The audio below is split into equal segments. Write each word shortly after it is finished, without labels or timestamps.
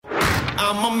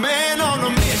I'm a man on a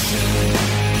mission.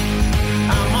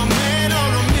 I'm a man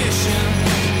on a mission.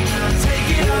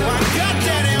 Take it up. I got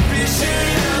that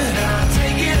ambition.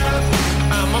 Take it up.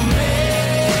 I'm a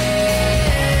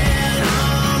man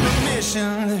on a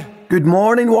mission. Good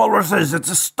morning, Walruses. It's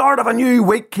the start of a new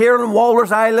week here on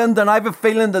Walrus Island, and I have a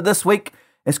feeling that this week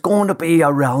it's going to be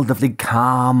a relatively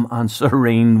calm and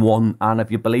serene one. And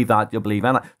if you believe that, you believe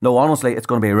in it. No, honestly, it's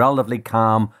going to be a relatively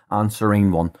calm and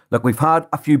serene one. Look, we've had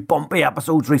a few bumpy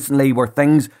episodes recently where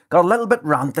things got a little bit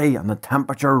ranty and the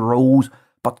temperature rose,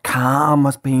 but calm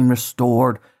has been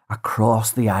restored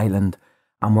across the island.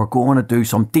 And we're going to do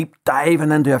some deep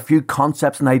diving into a few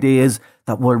concepts and ideas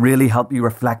that will really help you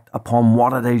reflect upon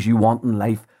what it is you want in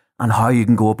life and how you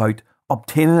can go about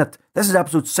obtaining it. This is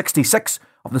episode 66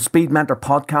 of the Speed Mentor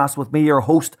podcast with me, your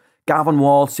host, Gavin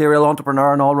Wall, serial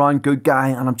entrepreneur and all-round good guy.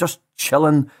 And I'm just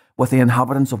chilling with the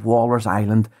inhabitants of Walrus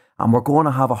Island. And we're going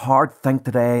to have a hard think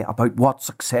today about what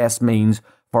success means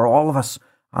for all of us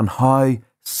and how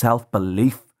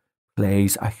self-belief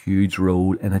plays a huge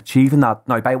role in achieving that.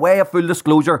 Now, by way of full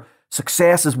disclosure,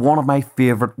 success is one of my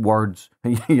favourite words.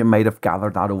 You might have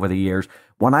gathered that over the years.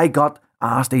 When I got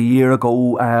asked a year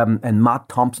ago in Matt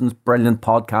Thompson's brilliant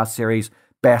podcast series,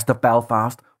 Best of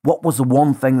Belfast, what was the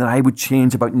one thing that I would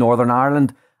change about Northern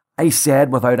Ireland? I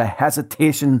said without a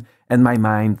hesitation in my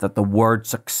mind that the word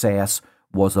success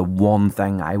was the one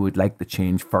thing I would like to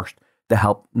change first to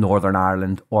help Northern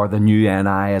Ireland, or the new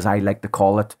NI as I like to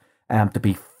call it, to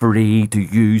be free to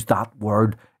use that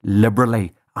word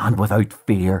liberally and without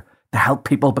fear, to help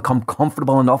people become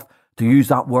comfortable enough to use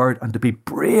that word and to be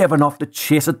brave enough to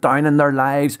chase it down in their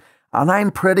lives. And I'm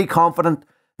pretty confident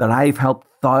that I've helped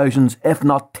thousands, if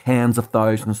not tens of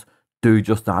thousands, do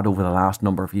just that over the last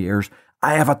number of years.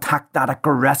 I have attacked that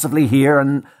aggressively here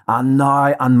and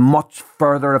now and much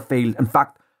further afield. In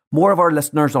fact, more of our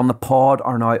listeners on the pod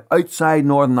are now outside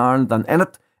Northern Ireland than in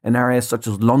it, in areas such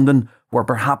as London, where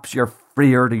perhaps you're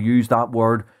freer to use that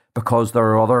word because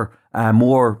there are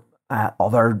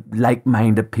other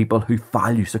like-minded people who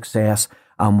value success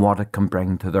and what it can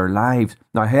bring to their lives.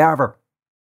 Now, however,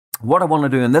 what I want to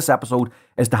do in this episode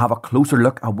is to have a closer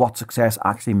look at what success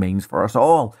actually means for us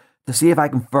all, to see if I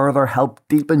can further help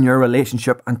deepen your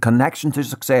relationship and connection to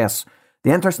success.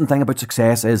 The interesting thing about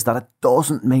success is that it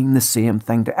doesn't mean the same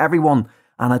thing to everyone,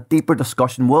 and a deeper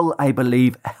discussion will, I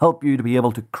believe, help you to be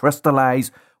able to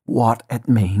crystallise what it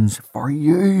means for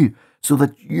you, so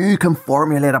that you can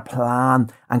formulate a plan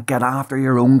and get after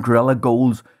your own guerrilla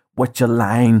goals which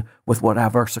align with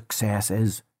whatever success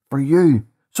is for you.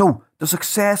 So, does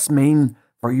success mean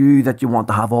for you that you want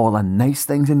to have all the nice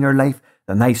things in your life?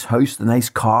 The nice house, the nice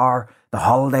car, the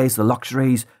holidays, the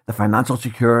luxuries, the financial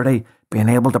security, being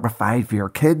able to provide for your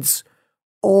kids?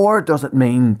 Or does it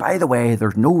mean, by the way,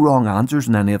 there's no wrong answers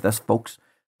in any of this, folks.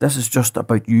 This is just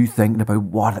about you thinking about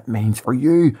what it means for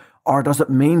you. Or does it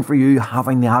mean for you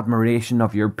having the admiration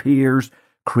of your peers,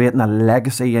 creating a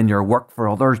legacy in your work for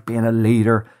others, being a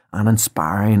leader and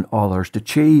inspiring others to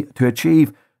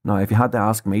achieve? Now, if you had to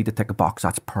ask me to tick a box,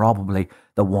 that's probably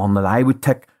the one that I would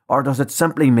tick. Or does it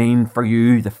simply mean for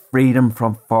you the freedom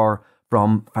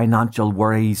from financial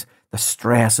worries, the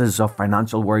stresses of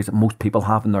financial worries that most people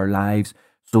have in their lives,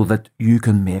 so that you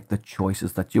can make the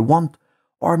choices that you want?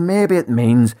 Or maybe it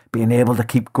means being able to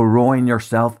keep growing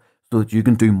yourself so that you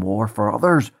can do more for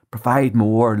others, provide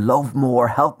more, love more,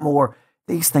 help more.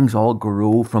 These things all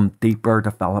grow from deeper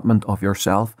development of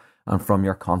yourself and from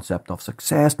your concept of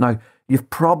success. Now, you've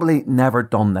probably never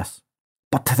done this,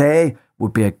 but today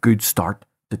would be a good start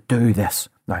to do this.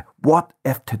 Now, what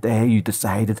if today you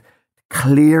decided to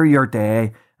clear your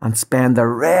day and spend the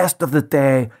rest of the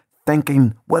day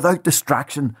thinking without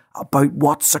distraction about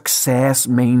what success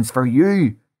means for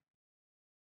you?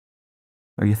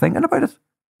 Are you thinking about it?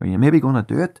 Are you maybe going to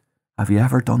do it? Have you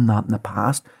ever done that in the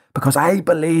past? Because I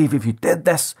believe if you did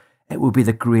this, it would be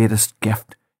the greatest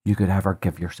gift you could ever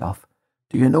give yourself.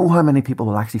 Do you know how many people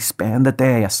will actually spend a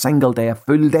day, a single day, a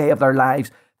full day of their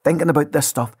lives thinking about this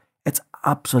stuff? It's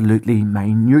absolutely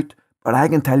minute, but I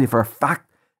can tell you for a fact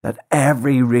that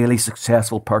every really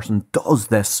successful person does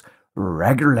this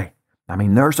regularly. I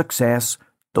mean, their success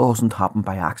doesn't happen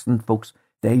by accident, folks.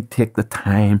 They take the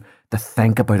time to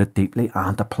think about it deeply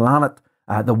and to plan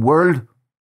it. The world,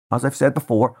 as I've said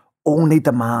before, only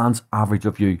demands average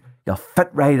of you. You'll fit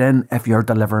right in if you're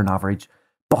delivering average,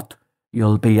 but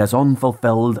you'll be as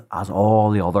unfulfilled as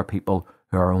all the other people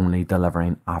who are only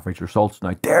delivering average results.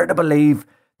 Now, dare to believe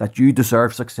that you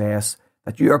deserve success,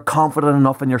 that you are confident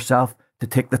enough in yourself to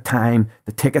take the time,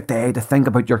 to take a day to think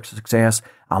about your success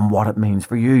and what it means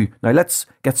for you. Now, let's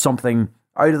get something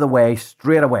out of the way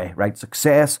straight away, right?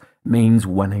 Success means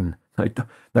winning.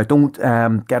 Now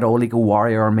don't get all ego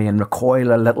warrior on me and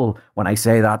recoil a little when I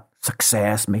say that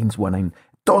success means winning.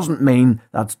 It doesn't mean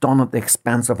that's done at the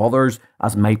expense of others,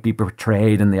 as might be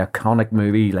portrayed in the iconic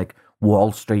movie like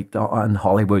Wall Street in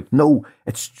Hollywood. No,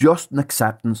 it's just an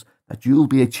acceptance that you'll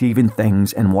be achieving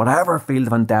things in whatever field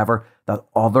of endeavour that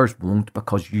others won't,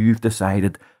 because you've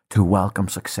decided to welcome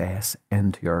success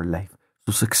into your life.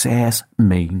 So success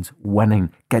means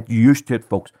winning. Get used to it,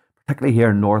 folks. Particularly here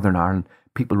in Northern Ireland,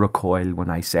 people recoil when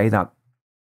I say that.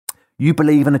 You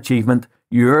believe in achievement.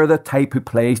 You're the type who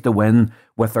plays to win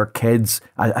with their kids,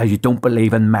 as you don't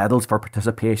believe in medals for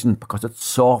participation, because it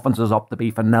softens us up to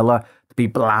be vanilla, to be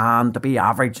bland, to be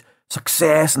average.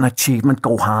 Success and achievement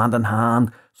go hand in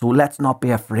hand. So let's not be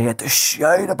afraid to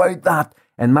shout about that.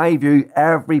 In my view,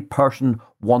 every person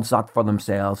wants that for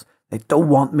themselves. They don't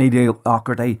want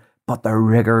mediocrity, but the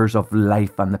rigours of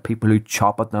life and the people who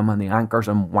chop at them and the anchors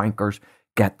and wankers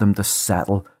get them to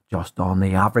settle just on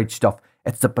the average stuff.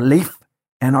 It's the belief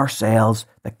in ourselves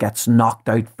that gets knocked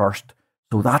out first.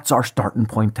 So that's our starting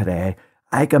point today.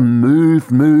 I can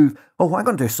move. Oh, I'm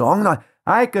going to do a song now.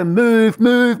 I can move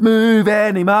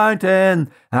any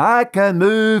mountain. I can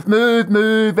move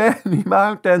any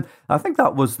mountain. I think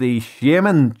that was the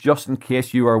Shaman, just in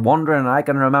case you were wondering. I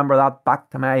can remember that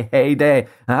back to my heyday.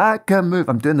 I can move.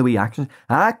 I'm doing the wee actions.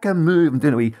 I can move. I'm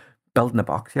doing a wee building a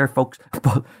box here, folks.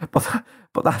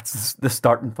 But that's the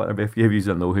starting point. If you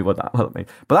don't know what that means.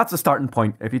 But that's the starting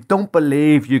point. If you don't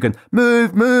believe you can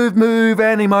move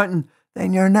any mountain,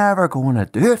 then you're never going to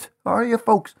do it, are you,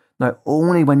 folks? Now,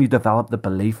 only when you develop the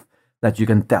belief that you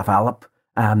can develop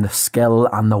the skill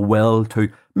and the will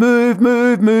to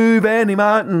move any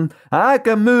mountain. I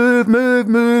can move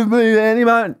any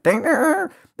mountain.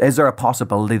 Is there a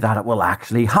possibility that it will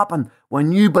actually happen?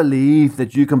 When you believe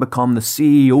that you can become the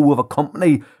CEO of a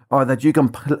company, or that you can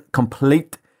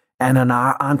complete in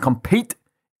and compete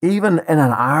even in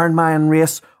an Ironman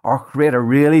race, or create a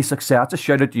really successful, a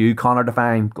shout out to you, Conor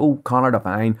Devine, go Conor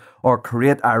Devine, or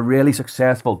create a really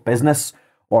successful business,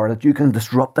 or that you can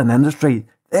disrupt an industry,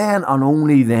 then and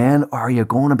only then are you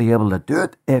going to be able to do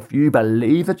it, if you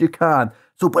believe that you can.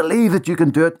 So believe that you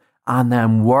can do it, and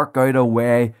then work out a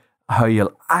way how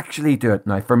you'll actually do it.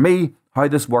 Now, for me, how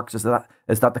this works is that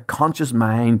the conscious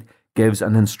mind gives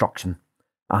an instruction.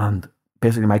 And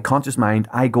basically, my conscious mind,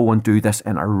 I go and do this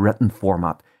in a written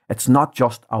format. It's not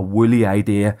just a woolly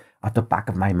idea at the back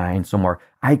of my mind somewhere.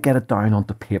 I get it down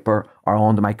onto paper or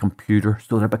onto my computer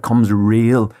so that it becomes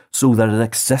real, so that it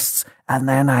exists. And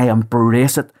then I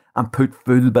embrace it and put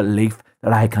full belief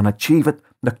that I can achieve it.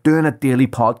 Like doing a daily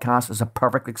podcast is a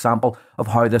perfect example of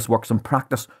how this works in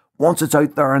practice. Once it's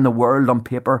out there in the world on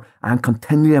paper, I'm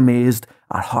continually amazed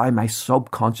at how my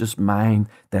subconscious mind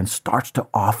then starts to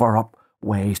offer up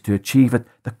ways to achieve it.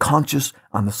 The conscious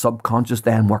and the subconscious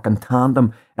then work in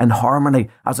tandem, in harmony,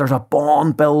 as there's a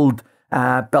bond built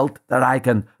that I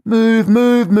can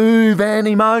move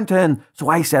any mountain. So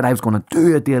I said I was going to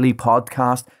do a daily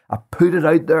podcast. I put it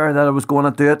out there that I was going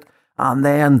to do it, and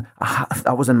then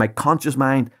that was in my conscious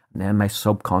mind, and then my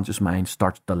subconscious mind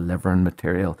starts delivering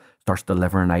material, starts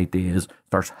delivering ideas,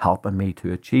 starts helping me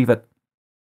to achieve it.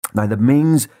 Now, the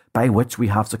means by which we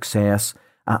have success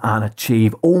and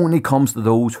achieve only comes to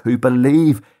those who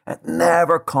believe. It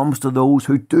never comes to those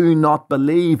who do not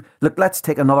believe. Look, let's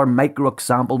take another micro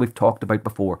example we've talked about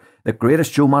before. The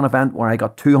Greatest Showman event, where I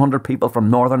got 200 people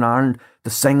from Northern Ireland to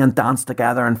sing and dance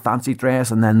together in fancy dress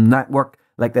and then network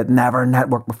like they'd never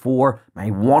networked before.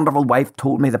 My wonderful wife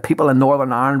told me the people in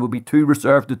Northern Ireland would be too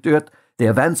reserved to do it. The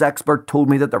events expert told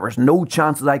me that there was no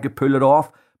chance that I could pull it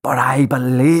off. But I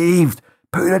believed,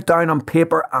 put it down on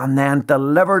paper and then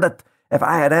delivered it. If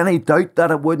I had any doubt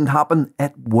that it wouldn't happen,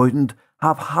 it wouldn't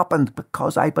have happened,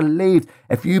 because I believed.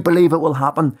 If you believe it will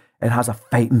happen, it has a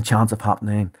fighting chance of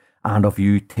happening and of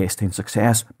you tasting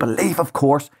success. Belief, of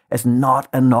course, is not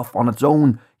enough on its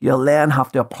own. You'll then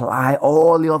have to apply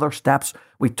all the other steps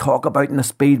we talk about in the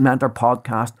Speed Mentor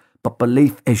podcast. But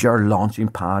belief is your launching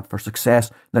pad for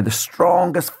success. Now, the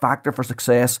strongest factor for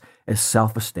success is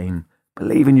self-esteem.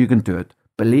 Believing you can do it,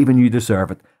 believing you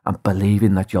deserve it, and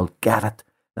believing that you'll get it.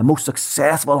 The most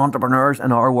successful entrepreneurs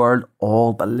in our world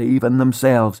all believe in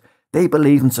themselves. They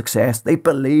believe in success. They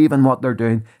believe in what they're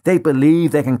doing. They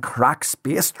believe they can crack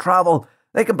space travel.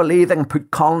 They can believe they can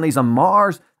put colonies on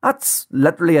Mars. That's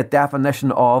literally a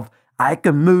definition of I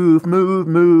can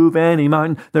move any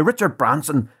mountain. Now, Richard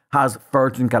Branson has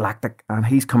Virgin Galactic, and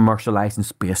he's commercialising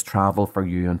space travel for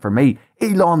you and for me.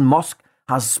 Elon Musk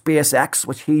has SpaceX,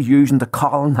 which he's using to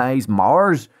colonise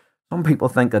Mars. Some people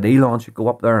think that Elon should go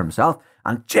up there himself.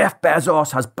 And Jeff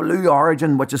Bezos has Blue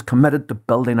Origin, which is committed to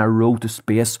building a road to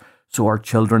space so our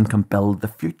children can build the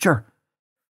future.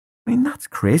 mean, that's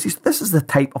crazy. So this is the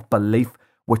type of belief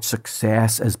which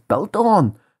success is built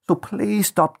on. So please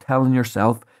stop telling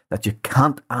yourself that you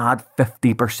can't add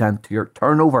 50% to your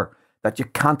turnover, that you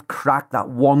can't crack that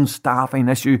one staffing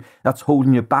issue that's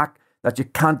holding you back, that you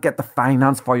can't get the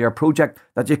finance for your project,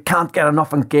 that you can't get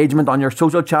enough engagement on your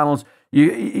social channels.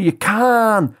 You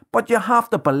can, but you have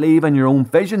to believe in your own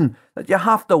vision, that you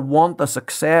have to want the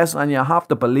success and you have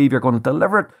to believe you're going to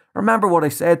deliver it. Remember what I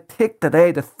said, take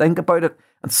today to think about it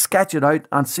and sketch it out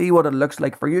and see what it looks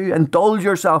like for you. Indulge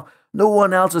yourself. No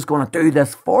one else is going to do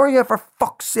this for you, for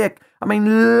fuck's sake. I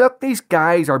mean, look, these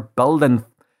guys are building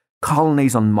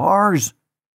colonies on Mars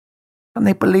and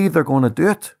they believe they're going to do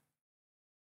it.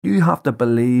 You have to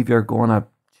believe you're going to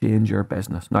change your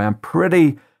business. Now, I'm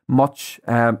pretty much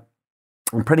a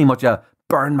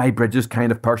burn my bridges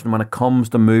kind of person when it comes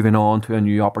to moving on to a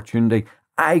new opportunity.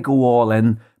 I go all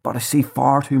in, but I see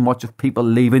far too much of people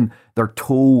leaving their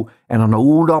toe in an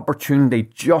old opportunity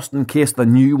just in case the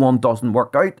new one doesn't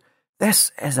work out.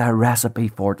 This is a recipe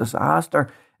for disaster.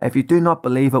 If you do not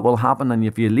believe it will happen and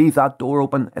if you leave that door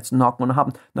open, it's not going to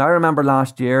happen. Now, I remember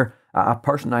last year, a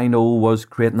person I know was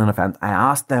creating an event. I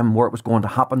asked them where it was going to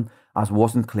happen as it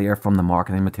wasn't clear from the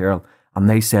marketing material. And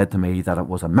they said to me that it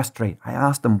was a mystery. I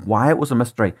asked them why it was a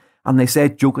mystery. And they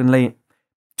said jokingly,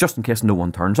 just in case no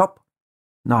one turns up.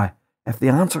 Now, if the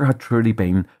answer had truly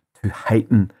been to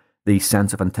heighten the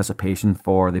sense of anticipation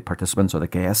for the participants or the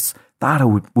guests, that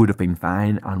would have been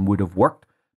fine and would have worked.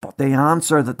 But the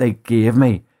answer that they gave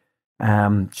me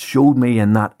showed me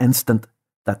in that instant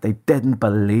that they didn't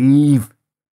believe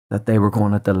that they were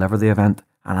going to deliver the event.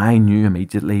 And I knew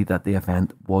immediately that the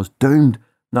event was doomed.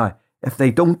 Now, if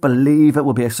they don't believe it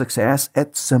will be a success,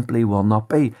 it simply will not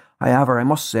be. However, I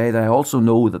must say that I also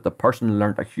know that the person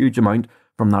learnt a huge amount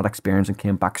from that experience and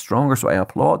came back stronger, so I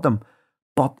applaud them.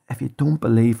 But if you don't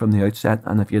believe from the outset,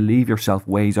 and if you leave yourself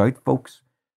ways out, folks,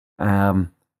 you'll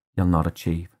not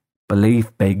achieve.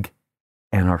 Believe big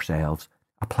in ourselves.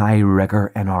 Apply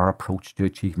rigour in our approach to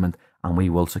achievement, and we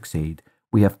will succeed.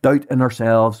 We have doubt in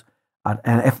ourselves, and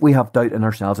if we have doubt in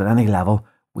ourselves at any level,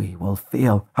 we will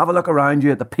fail. Have a look around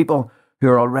you at the people who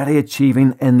are already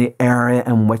achieving in the area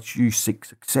in which you seek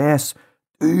success.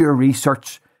 Do your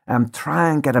research and try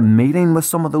and get a meeting with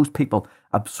some of those people.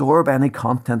 Absorb any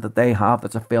content that they have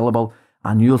that's available,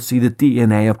 and you'll see the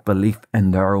DNA of belief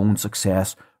in their own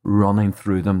success running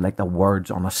through them like the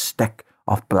words on a stick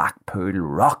of Blackpool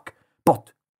rock.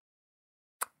 But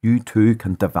you too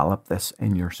can develop this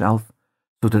in yourself.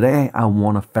 So today I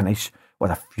want to finish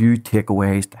with a few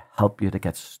takeaways to help you to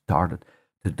get started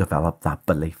to develop that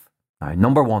belief. Now,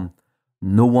 number one,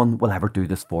 no one will ever do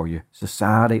this for you.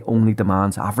 Society only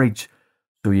demands average.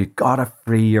 So you gotta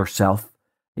free yourself,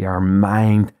 your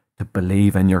mind, to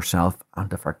believe in yourself and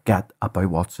to forget about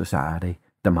what society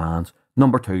demands.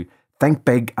 Number two, think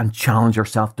big and challenge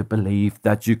yourself to believe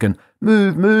that you can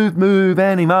move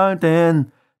any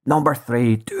mountain. Number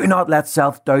three, do not let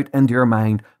self-doubt into your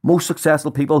mind. Most successful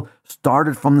people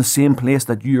started from the same place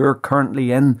that you're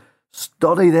currently in.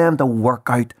 Study them to work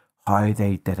out how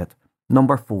they did it.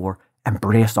 Number four,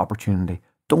 embrace opportunity.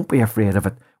 Don't be afraid of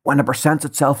it. When it presents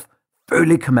itself,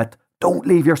 fully commit. Don't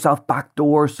leave yourself back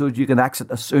doors so that you can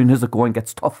exit as soon as the going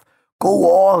gets tough. Go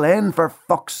all in, for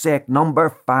fuck's sake.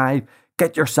 Number five,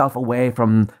 get yourself away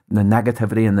from the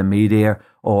negativity in the media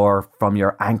or from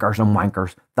your anchors and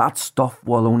wankers. That stuff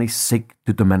will only seek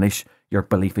to diminish your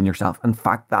belief in yourself. In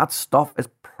fact, that stuff is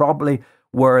probably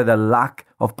where the lack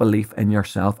of belief in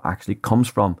yourself actually comes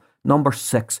from. Number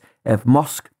six, if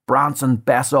Musk, Branson,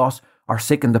 Bezos are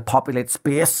seeking to populate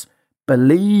space,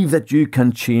 believe that you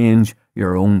can change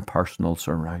your own personal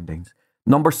surroundings.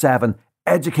 Number seven,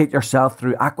 educate yourself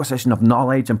through acquisition of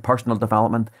knowledge and personal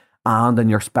development and in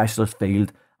your specialist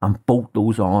field, and bolt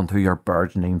those on to your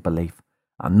burgeoning belief.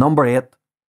 And number eight,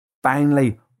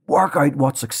 finally, work out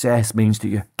what success means to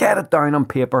you. Get it down on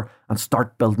paper and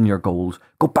start building your goals.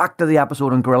 Go back to the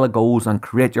episode on Guerrilla Goals and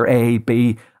create your A,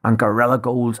 B and Guerrilla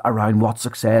Goals around what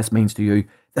success means to you.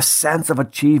 The sense of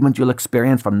achievement you'll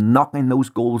experience from knocking those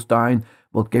goals down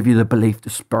will give you the belief to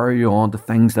spur you on to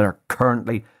things that are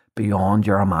currently beyond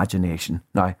your imagination.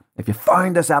 Now, if you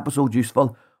found this episode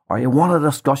useful, or you want to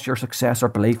discuss your success or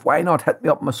belief, why not hit me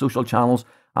up on my social channels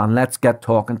and let's get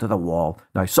talking to the wall.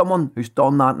 Now, someone who's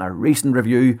done that in a recent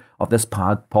review of this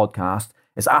podcast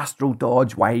is Astro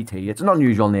Dodge YT. It's an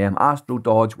unusual name, Astro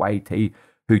Dodge YT,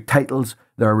 who titles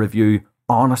their review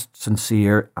Honest,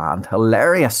 Sincere and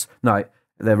Hilarious. Now,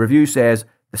 the review says,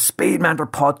 the Speed Mentor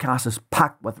podcast is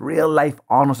packed with real life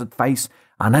honest advice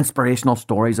and inspirational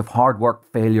stories of hard work,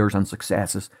 failures and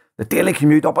successes. The daily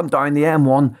commute up and down the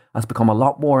M1 has become a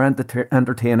lot more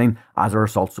entertaining as a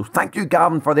result. So thank you,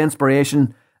 Gavin, for the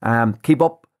inspiration. Keep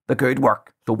up the good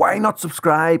work. So why not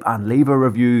subscribe and leave a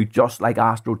review just like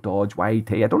Astro Dodge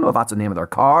YT? I don't know if that's the name of their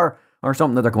car or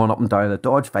something that they're going up and down. The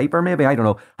Dodge Viper maybe, I don't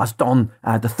know, has done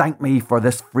to thank me for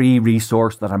this free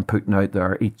resource that I'm putting out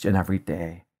there each and every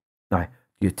day. Now,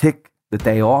 do you take the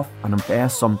day off and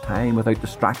invest some time without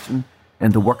distraction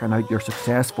into working out your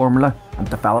success formula and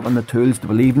developing the tools to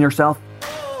believe in yourself?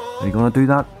 Are you going to do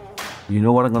that? You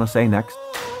know what I'm going to say next?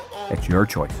 It's your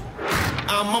choice.